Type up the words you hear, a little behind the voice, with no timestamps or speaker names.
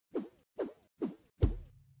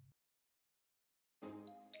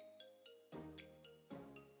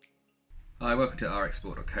Hi, welcome to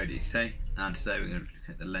RxSport.co.uk, and today we're going to look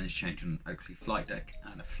at the lens change on Oakley Flight Deck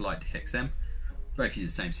and the Flight Deck XM. Both use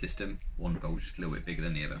the same system, one goggle's just a little bit bigger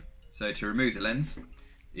than the other. So to remove the lens,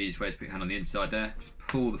 the easiest way is to put your hand on the inside there, just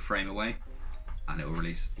pull the frame away and it will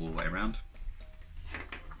release all the way around.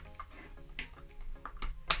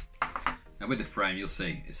 Now with the frame you'll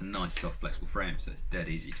see it's a nice soft flexible frame, so it's dead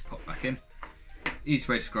easy to pop back in. Easiest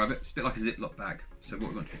way to describe it, it's a bit like a Ziploc bag. So what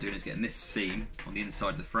we want to be doing is getting this seam on the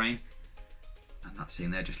inside of the frame and that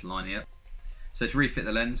seam there just lining up. So to refit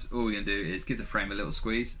the lens, all we're going to do is give the frame a little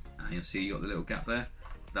squeeze, and you'll see you've got the little gap there.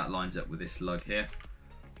 That lines up with this lug here.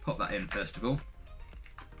 Pop that in first of all,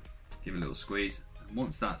 give it a little squeeze, and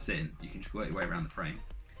once that's in, you can just work your way around the frame.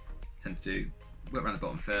 Tend to work around the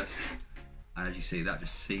bottom first, and as you see that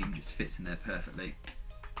seam just fits in there perfectly.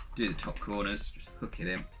 Do the top corners, just hook it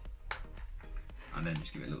in, and then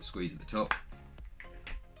just give it a little squeeze at the top.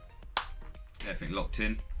 Everything locked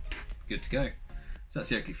in, good to go. So that's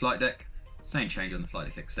the Oakley Flight Deck, same change on the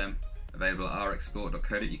Flight Deck XM, available at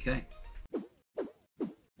RxSport.co.uk.